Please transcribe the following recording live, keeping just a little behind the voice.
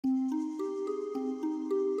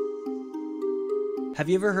Have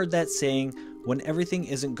you ever heard that saying, when everything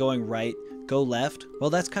isn't going right, go left? Well,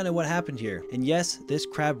 that's kind of what happened here. And yes, this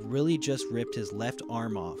crab really just ripped his left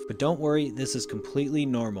arm off. But don't worry, this is completely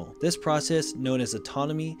normal. This process, known as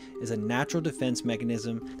autonomy, is a natural defense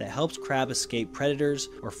mechanism that helps crab escape predators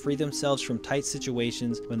or free themselves from tight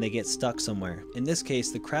situations when they get stuck somewhere. In this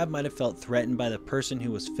case, the crab might have felt threatened by the person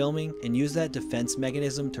who was filming and used that defense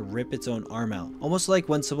mechanism to rip its own arm out. Almost like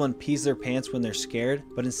when someone pees their pants when they're scared,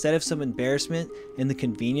 but instead of some embarrassment and the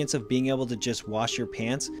convenience of being able to just wash your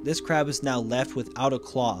pants, this crab is now left without a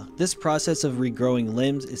claw. This process of regrowing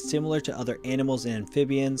limbs is similar to other animals and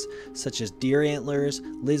amphibians such as deer antlers,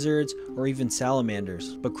 lizards, or even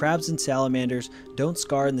salamanders. But crabs and salamanders don't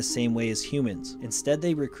scar in the same way as humans. Instead,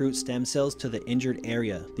 they recruit stem cells to the injured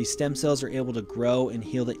area. These stem cells are able to grow and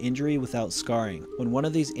heal the injury without scarring. When one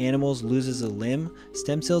of these animals loses a limb,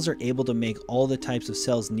 stem cells are able to make all the types of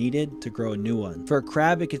cells needed to grow a new one. For a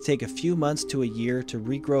crab, it could take a few months to a year to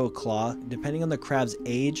regrow a claw, depending on the crab's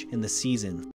age and the season.